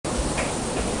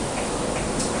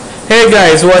Hey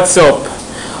guys, what's up?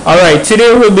 Alright,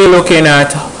 today we'll be looking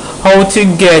at how to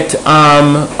get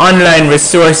online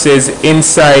resources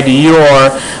inside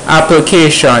your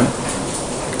application.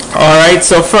 Alright,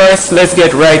 so first let's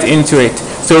get right into it.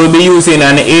 So we'll be using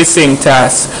an async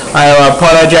task. I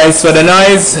apologize for the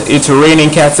noise. It's raining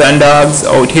cats and dogs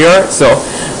out here, so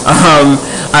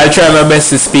I'll try my best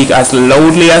to speak as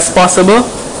loudly as possible.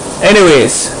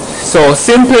 Anyways, so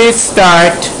simply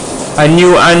start a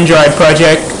new Android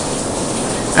project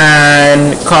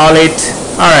and call it,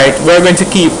 alright, we're going to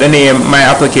keep the name my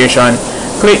application.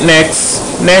 Click next,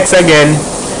 next again,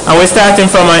 and we're starting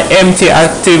from an empty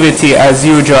activity as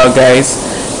usual, guys.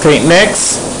 Click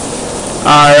next.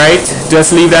 Alright,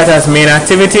 just leave that as main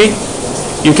activity.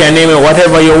 You can name it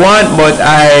whatever you want, but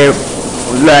I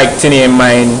like to name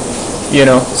mine, you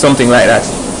know, something like that.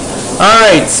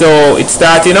 Alright, so it's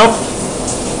starting up.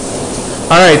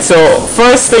 Alright, so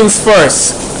first things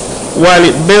first, while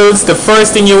it builds, the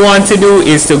first thing you want to do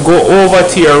is to go over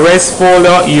to your rest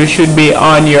folder. You should be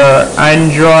on your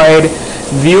Android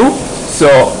view.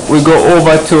 So we go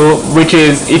over to, which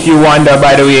is, if you wonder,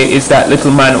 by the way, it's that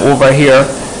little man over here,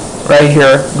 right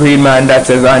here, green man that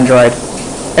says Android.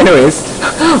 Anyways,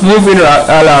 moving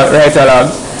along, right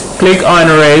along, click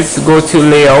on res, go to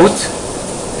layout,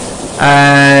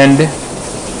 and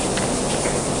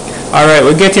alright,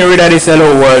 we're getting rid of this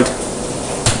hello world.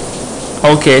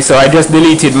 Okay, so I just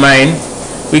deleted mine.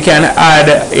 We can add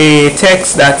a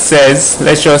text that says,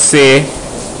 let's just say,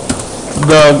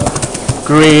 the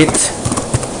great,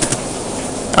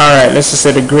 alright, let's just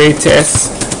say the greatest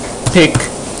pick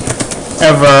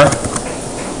ever.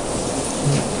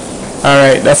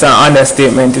 Alright, that's an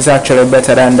understatement. It's actually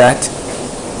better than that.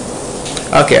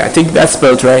 Okay, I think that's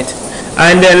spelled right.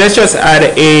 And then let's just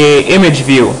add a image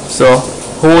view. So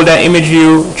hold that image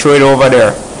view, throw it over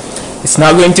there. It's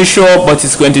not going to show up, but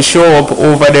it's going to show up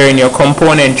over there in your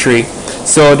component tree.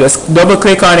 So just double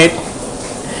click on it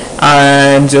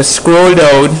and just scroll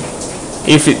down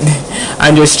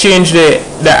and just change the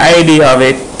ID of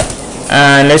it,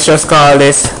 and let's just call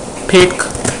this pick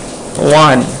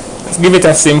one. Let's give it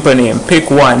a simple name,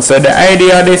 pick one. So the ID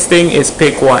of this thing is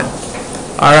pick one.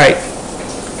 Alright,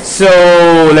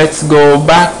 so let's go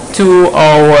back to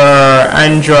our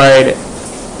Android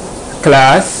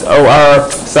class, or our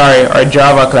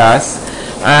Java class,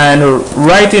 and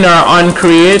right in our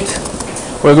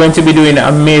onCreate we're going to be doing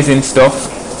amazing stuff.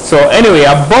 So anyway,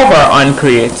 above our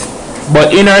onCreate,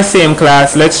 but in our same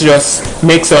class, let's just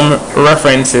make some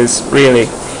references really.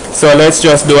 So let's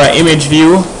just do an image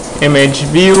view, and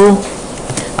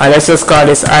let's just call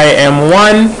this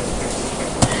IM1,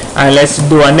 and let's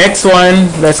do a next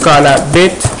one, let's call that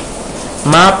bit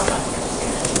map,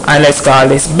 and let's call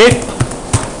this bit.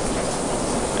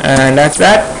 And that's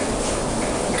that.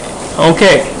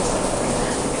 Okay,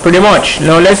 pretty much.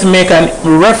 Now let's make a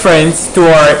reference to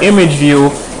our image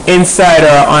view inside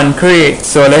our onCreate.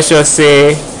 So let's just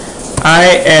say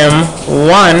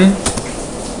IM1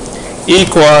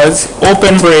 equals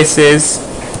open braces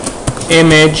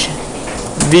image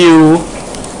view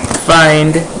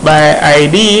find by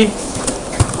ID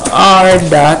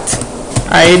r.id,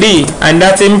 and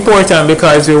that's important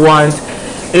because we want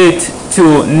it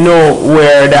to know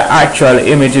where the actual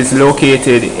image is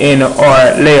located in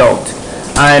our layout,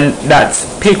 and that's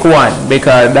pick one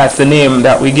because that's the name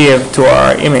that we gave to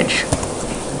our image.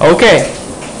 Okay,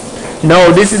 now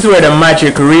this is where the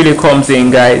magic really comes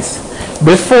in, guys.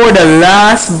 Before the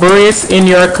last brace in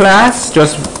your class,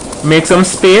 just make some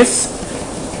space.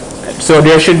 So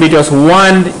there should be just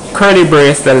one curly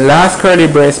brace, the last curly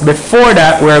brace. Before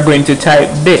that, we're going to type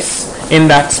this in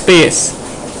that space: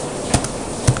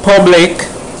 public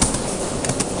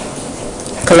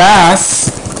class,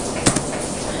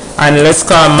 and let's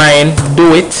call mine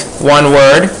do it, one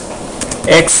word,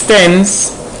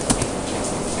 extends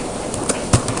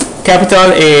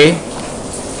capital A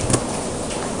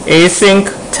async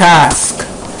task,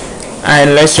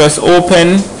 and let's just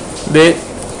open it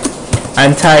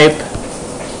and type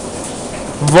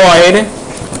void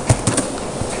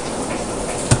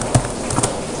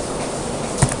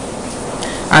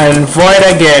and void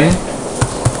again,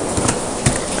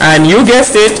 and you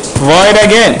guessed it, void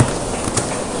again,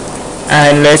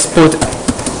 and let's put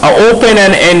a open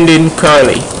and ending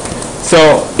curly.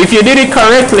 So if you did it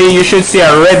correctly, you should see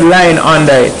a red line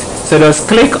under it. So just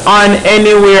click on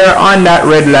anywhere on that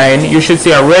red line. You should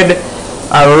see a red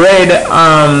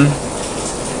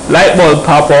light bulb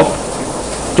pop up.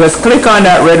 Just click on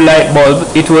that red light bulb.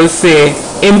 It will say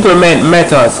implement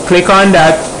methods. Click on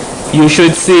that. You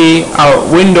should see a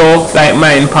window like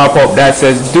mine pop up that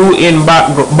says do in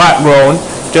background.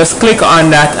 Just click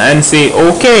on that and say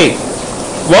okay.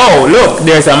 Whoa, look,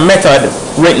 there's a method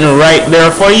written right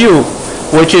there for you,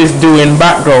 which is doing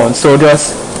background. So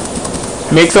just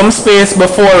make some space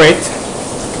before it,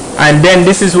 and then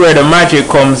this is where the magic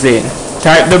comes in.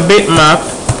 Type the bitmap.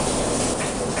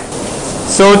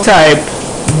 So type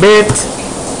bit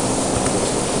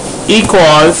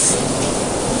equals,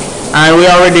 and we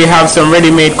already have some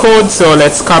ready-made code, so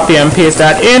let's copy and paste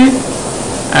that in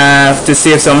to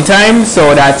save some time.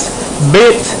 So that's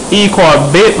bit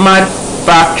equal bitmap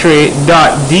factory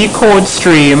dot decode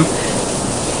stream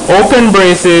open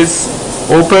braces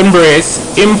open brace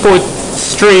input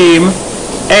stream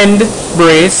end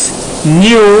brace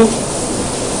new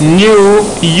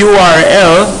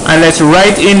URL, and let's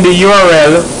write in the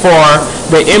URL for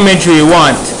the image we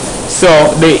want.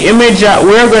 So the image that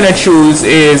we're going to choose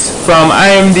is from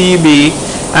IMDb,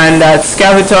 and that's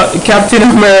Captain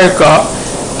America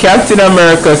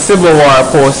Civil War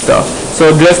poster.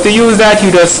 So just to use that, you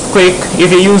just click,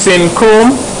 if you're using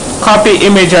Chrome, copy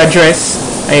image address,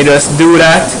 and you just do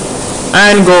that,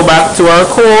 and go back to our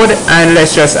code, and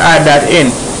let's just add that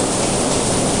in.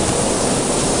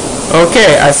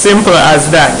 Okay, as simple as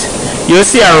that. You'll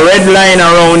see a red line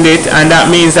around it, and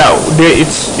that means that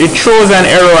it throws an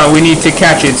error and we need to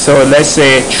catch it. So let's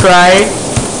say try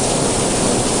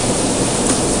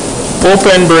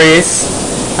open brace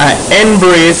end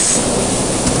brace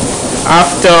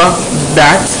after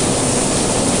that,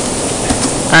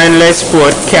 and let's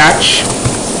put catch.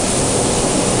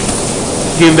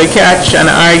 Give the catch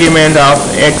an argument of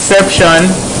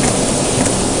exception.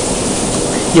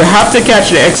 You have to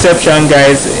catch the exception,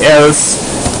 guys, else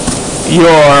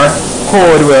your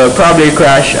code will probably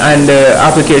crash and the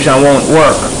application won't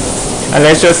work. And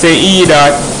let's just say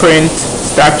e.print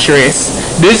stack trace.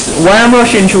 Why I'm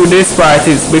rushing through this part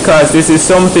is because this is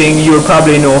something you'll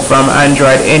probably know from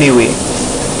Android anyway.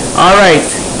 Alright,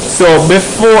 so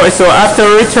after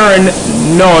return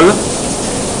null,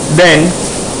 then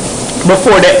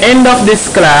before the end of this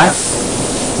class,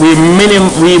 we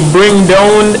bring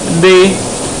down the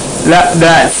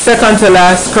second to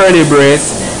last curly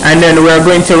brace, and then we're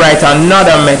going to write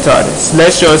another method. So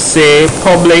let's just say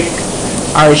public,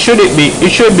 or it should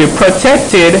be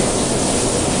protected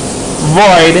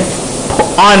void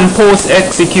on post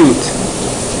execute.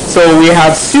 So we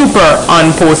have super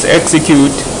on post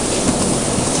execute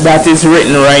that is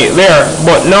written right there.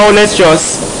 But now let's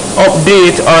just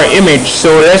update our image.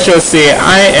 So let's just say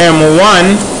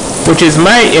IM1, which is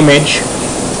my image,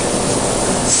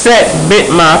 set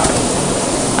bitmap,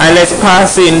 and let's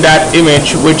pass in that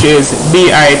image, which is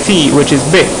bit, which is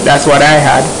bit. That's what I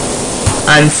had,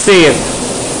 and save.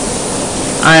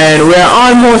 And we're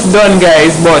almost done,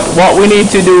 guys, but what we need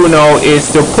to do now is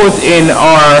to put in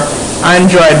our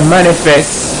Android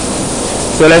manifest.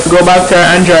 So let's go back to our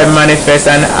Android manifest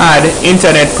and add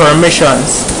internet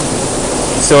permissions.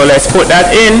 So let's put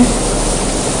that in.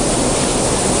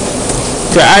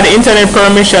 To add internet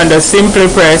permission, just simply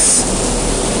press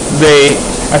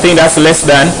I think that's less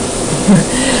than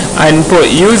and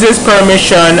put users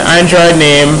permission, Android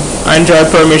name, Android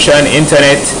permission,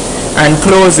 internet, and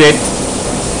close it,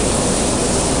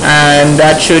 and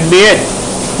that should be it.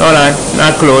 Hold on,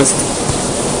 not closed,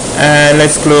 and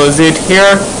let's close it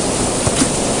here.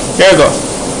 There you go,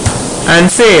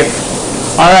 and save.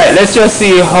 Alright, let's just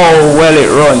see how well it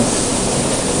runs.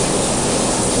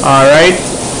 Alright,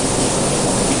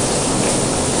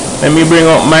 let me bring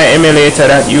up my emulator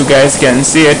that you guys can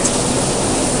see it.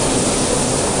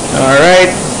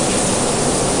 Alright.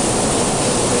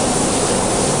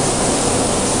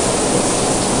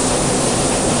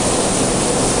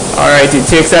 Alright, it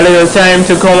takes a little time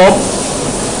to come up.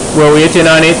 We're waiting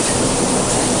on it.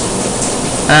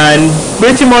 And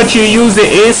pretty much you use the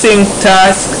async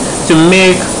task to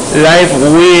make life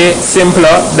way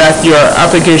simpler, that your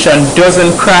application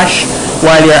doesn't crash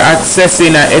while you're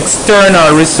accessing an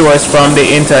external resource from the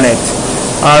internet.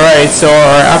 Alright, so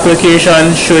our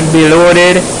application should be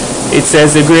loaded. It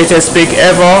says the greatest pick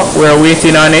ever. We're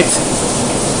waiting on it.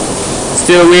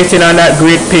 Still waiting on that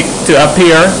great pick to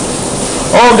appear.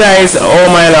 Oh guys, oh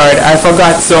my lord, I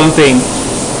forgot something.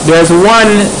 There's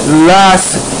one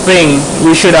last thing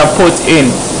we should have put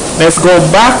in. Let's go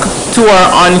back to our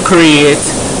onCreate.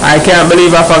 I can't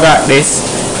believe I forgot this.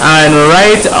 And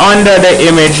right under the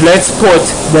image, let's put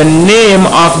the name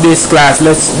of this class.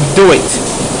 Let's do it.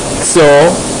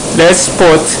 So let's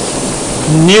put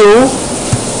new,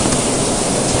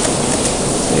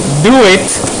 do it,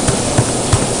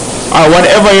 or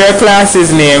whatever your class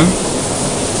is named,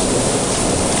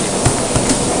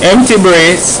 empty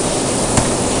brace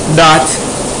dot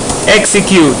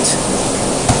execute.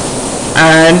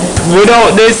 And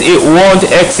without this it won't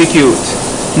execute.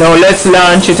 Now let's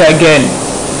launch it again.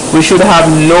 We should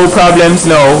have no problems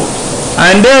now.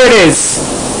 And there it is.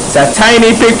 It's a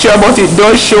tiny picture, but it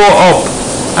does show up.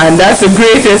 And that's the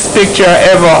greatest picture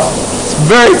ever. It's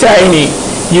very tiny.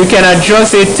 You can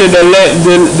adjust it to the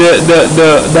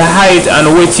height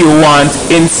and width you want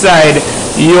inside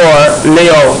your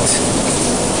layout.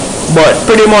 But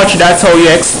pretty much that's how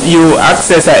you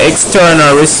access an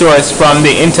external resource from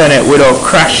the internet without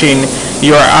crashing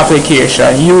your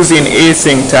application using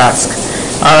Async Task.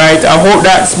 Alright, I hope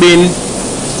that's been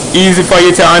easy for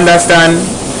you to understand.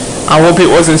 I hope it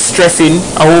wasn't stressing.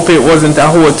 I hope it wasn't a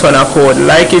whole ton of code.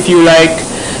 Like if you like,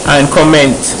 and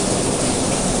comment.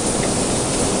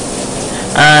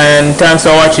 And thanks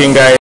for watching, guys.